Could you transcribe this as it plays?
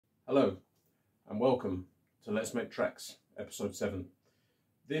Hello and welcome to Let's Make Tracks episode 7.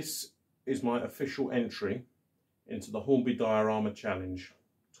 This is my official entry into the Hornby Diorama Challenge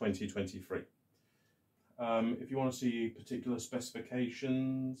 2023. If you want to see particular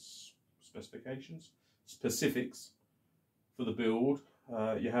specifics for the build,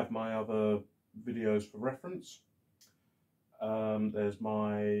 you have my other videos for reference. There's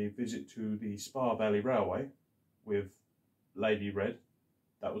my visit to the Vally Railway with Lady Red.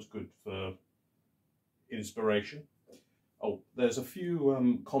 That was good for inspiration. Oh, there's a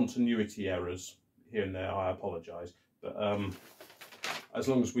few continuity errors here and there, I apologise. But as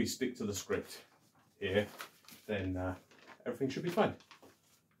long as we stick to the script here, then everything should be fine.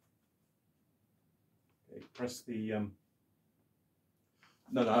 Okay, press the...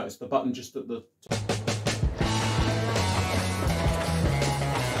 No, it's the button just at the top.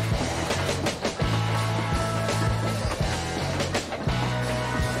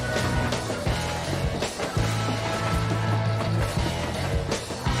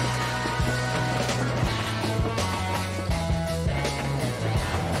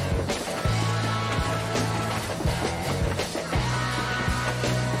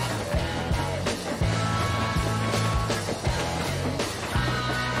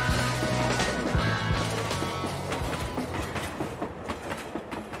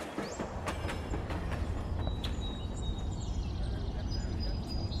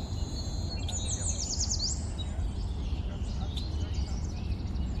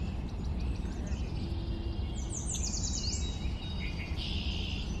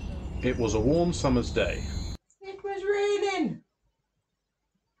 It was a warm summer's day. It was raining.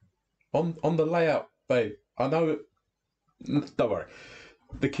 On the layout, babe, I know, don't worry.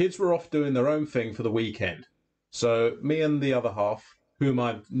 The kids were off doing their own thing for the weekend. So me and the other half, whom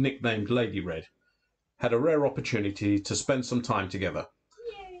I've nicknamed Lady Red, had a rare opportunity to spend some time together.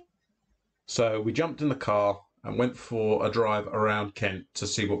 Yay. So we jumped in the car and went for a drive around Kent to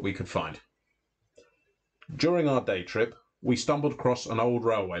see what we could find. During our day trip, we stumbled across an old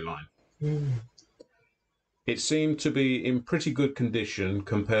railway line. It seemed to be in pretty good condition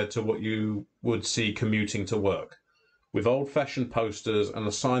compared to what you would see commuting to work, with old-fashioned posters and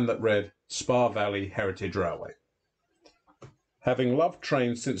a sign that read Spa Valley Heritage Railway. Having loved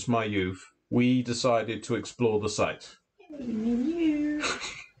trains since my youth, we decided to explore the site.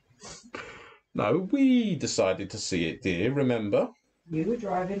 No, we decided to see it, dear, remember? You were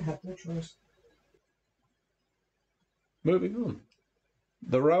driving, had no choice. Moving on.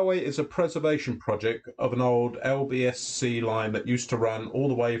 The railway is a preservation project of an old LBSC line that used to run all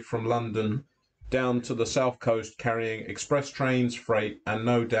the way from London down to the south coast, carrying express trains, freight, and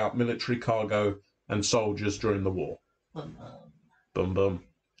no doubt military cargo and soldiers during the war. Bum bum.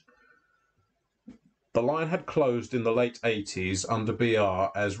 The line had closed in the late 80s under BR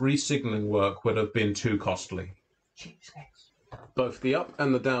as re-signalling work would have been too costly. Cheapskates. Both the up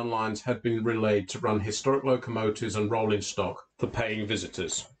and the down lines had been relayed to run historic locomotives and rolling stock for paying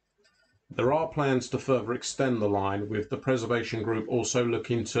visitors. There are plans to further extend the line, with the preservation group also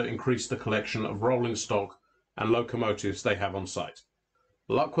looking to increase the collection of rolling stock and locomotives they have on site.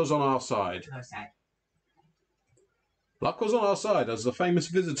 Luck was on our side. Luck was on our side as the famous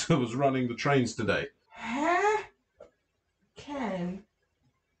visitor was running the trains today. Huh? Ken?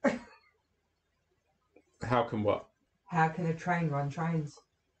 How can what? How can a train run trains?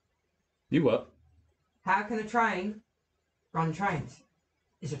 You what? How can a train run trains?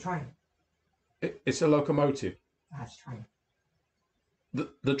 It's a train. It's a locomotive. That's a train.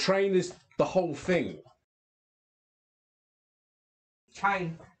 The train is the whole thing.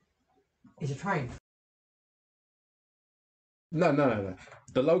 Train is a train. No.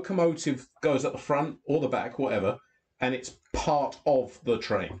 The locomotive goes at the front or the back, whatever, and it's part of the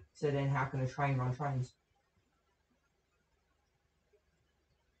train. So then how can a train run trains?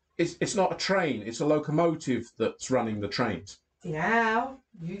 It's not a train, it's a locomotive that's running the trains. Now,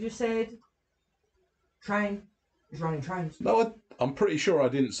 you just said train is running trains. No, I'm pretty sure I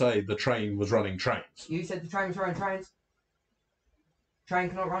didn't say the train was running trains. You said the train was running trains. Train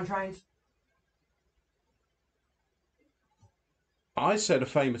cannot run trains. I said a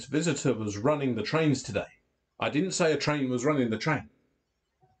famous visitor was running the trains today. I didn't say a train was running the train.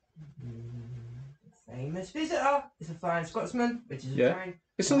 Famous visitor is a flying Scotsman, which is a train.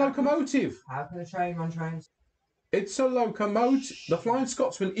 It's a locomotive. How can a train run trains? It's a locomotive. The Flying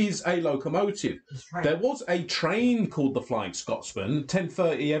Scotsman is a locomotive. There was a train called the Flying Scotsman,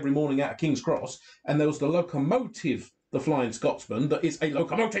 10:30 every morning out of King's Cross, and there was the locomotive, the Flying Scotsman, that is a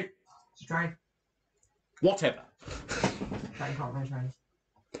locomotive. It's a train. Whatever. Train can't run trains.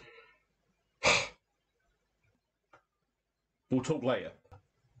 We'll talk later.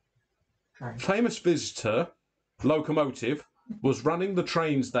 Train. Famous visitor, locomotive, was running the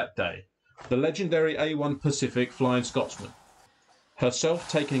trains that day. The legendary A1 Pacific Flying Scotsman. Herself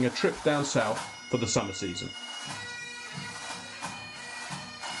taking a trip down south for the summer season.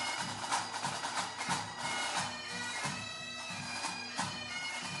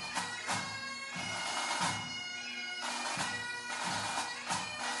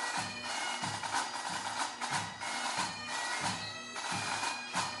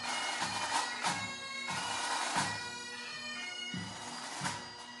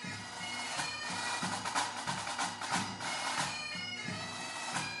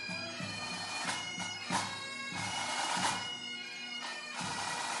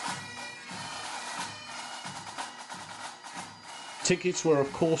 Tickets were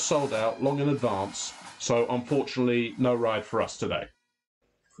of course sold out long in advance, so unfortunately no ride for us today.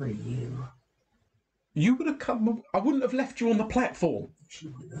 For you. You would have come, I wouldn't have left you on the platform. She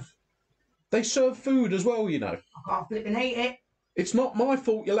would have. They serve food as well, you know. I can't flip and eat it. It's not my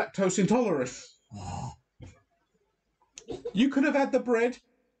fault you're lactose intolerant. You could have had the bread.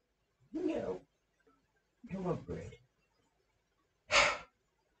 No. I want bread.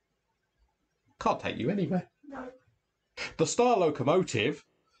 Can't take you anywhere. No. The Star Locomotive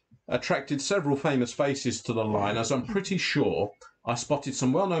attracted several famous faces to the line, as I'm pretty sure I spotted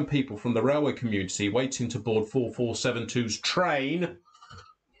some well-known people from the railway community waiting to board 4472's train.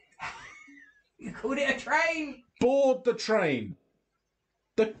 You called it a train? Board the train.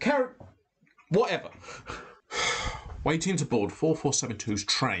 Whatever. Waiting to board 4472's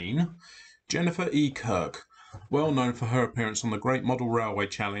train, Jennifer E. Kirk, well known for her appearance on the Great Model Railway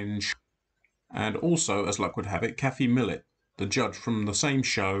Challenge, and also, as luck would have it, Kathy Millett, the judge from the same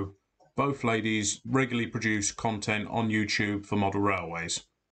show. Both ladies regularly produce content on YouTube for model railways.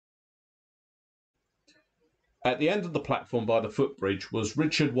 At the end of the platform by the footbridge was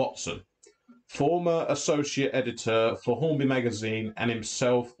Richard Watson, former associate editor for Hornby magazine and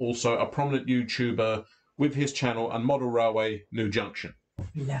himself also a prominent YouTuber with his channel and model railway New Junction.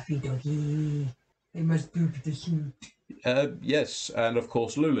 Fluffy doggy. They must boop the snoot. Yes, and of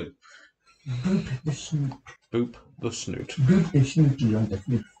course Lulu. Boop the snoot. Boop the snoot. Boop the snooty on the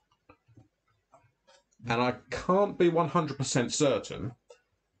flip. And I can't be 100% certain,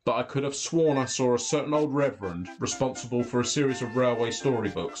 but I could have sworn I saw a certain old reverend responsible for a series of railway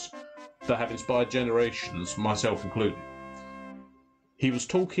storybooks that have inspired generations, myself included. He was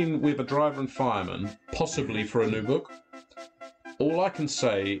talking with a driver and fireman, possibly for a new book. All I can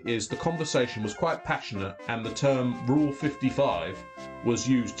say is the conversation was quite passionate and the term Rule 55 was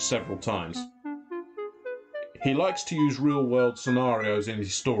used several times. He likes to use real-world scenarios in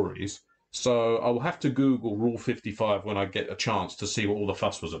his stories, so I will have to Google Rule 55 when I get a chance to see what all the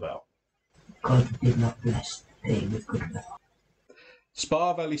fuss was about. God did not bless the day with good luck.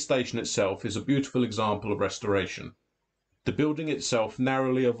 Spa Valley Station itself is a beautiful example of restoration. The building itself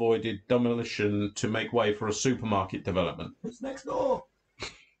narrowly avoided demolition to make way for a supermarket development. It's next door.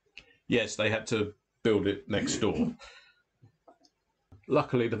 Yes, they had to build it next door.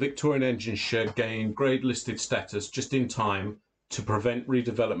 Luckily, the Victorian engine shed gained grade listed status just in time to prevent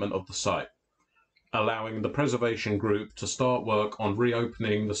redevelopment of the site, allowing the preservation group to start work on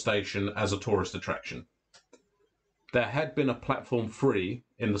reopening the station as a tourist attraction. There had been a platform 3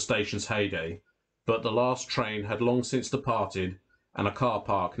 in the station's heyday, but the last train had long since departed and a car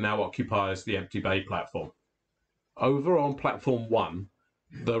park now occupies the empty bay platform. Over on platform 1,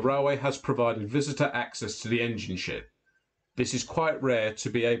 the railway has provided visitor access to the engine shed. This is quite rare to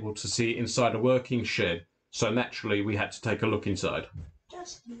be able to see inside a working shed, so naturally we had to take a look inside.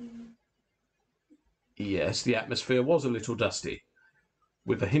 Dusty. Yes, the atmosphere was a little dusty,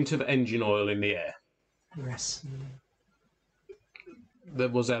 with a hint of engine oil in the air. Rusty. There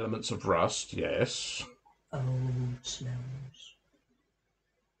was elements of rust, yes. Old smells.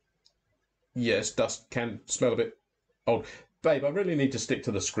 Yes, dust can smell a bit old. Babe, I really need to stick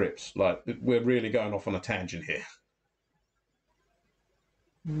to the scripts. Like, we're really going off on a tangent here.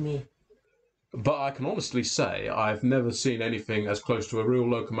 Me. But I can honestly say I've never seen anything as close to a real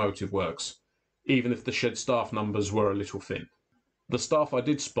locomotive works, even if the shed staff numbers were a little thin. The staff I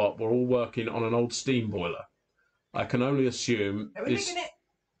did spot were all working on an old steam boiler. I can only assume They were nicking it.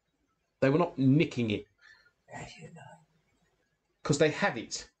 They were not nicking it. How do you know? Because they have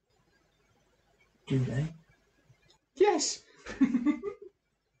it. Do they? Yes.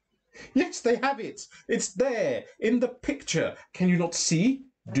 Yes, they have it. It's there, in the picture. Can you not see?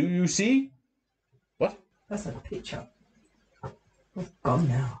 Do you see? What? That's not a picture. It's gone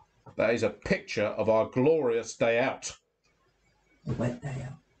now. That is a picture of our glorious day out. The wet day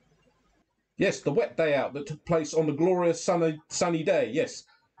out. Yes, the wet day out that took place on the glorious sunny day, yes.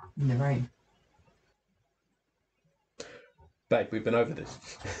 In the rain. Babe, we've been over this.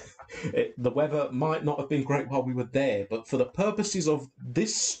 The weather might not have been great while we were there, but for the purposes of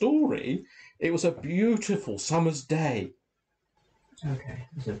this story, it was a beautiful summer's day. Okay,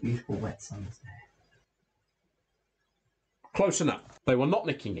 it was a beautiful wet summer's day. Close enough. They were not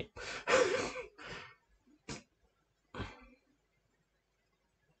nicking it.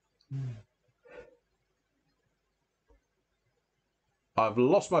 I've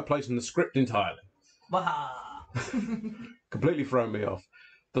lost my place in the script entirely. Completely thrown me off.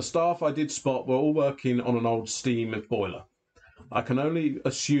 The staff I did spot were all working on an old steam boiler. I can only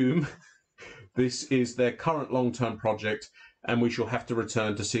assume this is their current long-term project, and we shall have to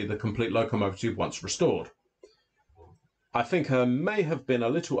return to see the complete locomotive once restored. I think I may have been a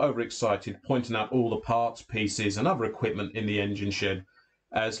little overexcited pointing out all the parts, pieces and other equipment in the engine shed,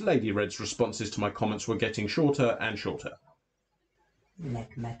 as Lady Red's responses to my comments were getting shorter and shorter.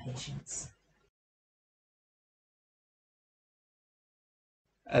 Lack my patience.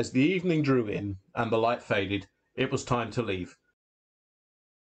 As the evening drew in and the light faded, it was time to leave.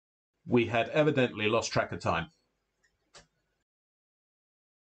 We had evidently lost track of time.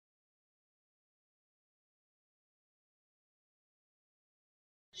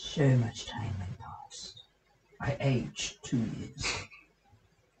 So much time went past. I aged 2 years.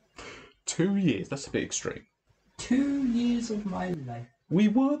 2 years? That's a bit extreme. 2 years of my life We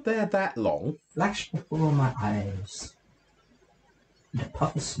weren't there that long. flashed before my eyes. And a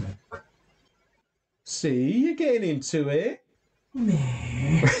puff of smoke. See, you're getting into it.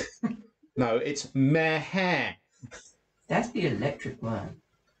 Meh. No, it's meh. That's the electric one.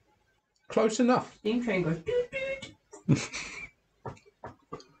 Close enough. Steam train goes doot doot.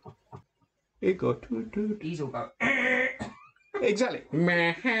 It got toot. Diesel go. Exactly.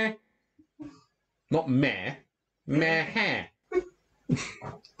 Meh. Not meh. Meh.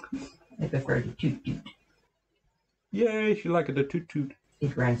 I prefer the toot toot. Yay, she liked the toot toot.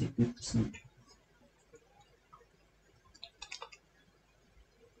 It rhymes with boot snoot.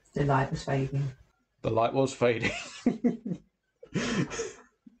 The light was fading. The light was fading.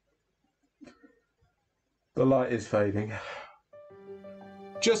 The light is fading.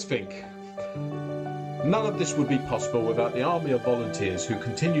 Just think, none of this would be possible without the army of volunteers who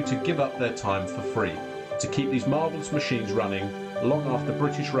continue to give up their time for free to keep these marvellous machines running long after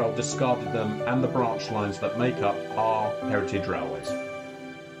British Rail discarded them and the branch lines that make up our heritage railways.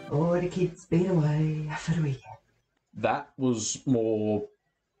 Oh, the kids been away for the weekend. That was more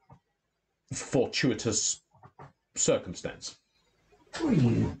fortuitous circumstance. Who are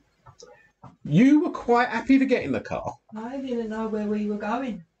you? You were quite happy to get in the car. I didn't know where we were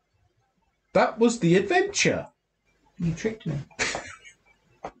going. That was the adventure. You tricked me.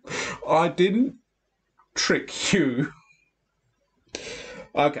 I didn't trick you.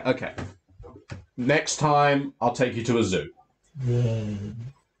 Okay. Next time, I'll take you to a zoo. Yay.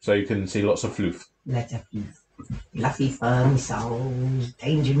 So you can see lots of floof. Let's have fluffy fun souls,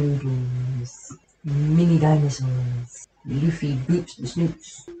 danger noodles, mini dinosaurs, Luffy boots the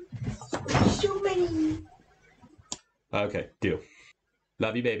snoots. So many. Okay, deal.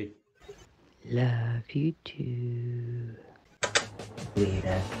 Love you, baby. Love you too.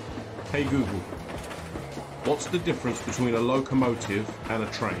 Weirdo. Hey Google, what's the difference between a locomotive and a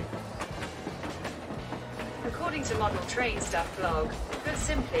train? According to Model Train Stuff blog, put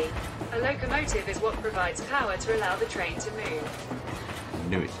simply, a locomotive is what provides power to allow the train to move.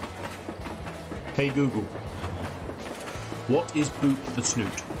 Knew it. Hey Google, what is Boot the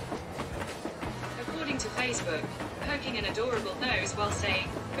Snoot? According to Facebook, poking an adorable nose while saying,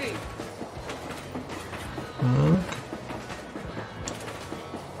 boo.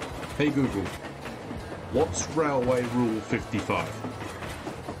 Hey Google, what's Railway Rule 55?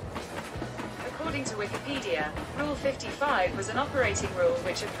 According to Wikipedia, Rule 55 was an operating rule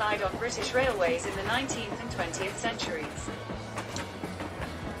which applied on British railways in the 19th and 20th centuries.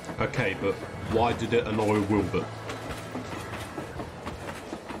 Okay, but why did it annoy Wilbur?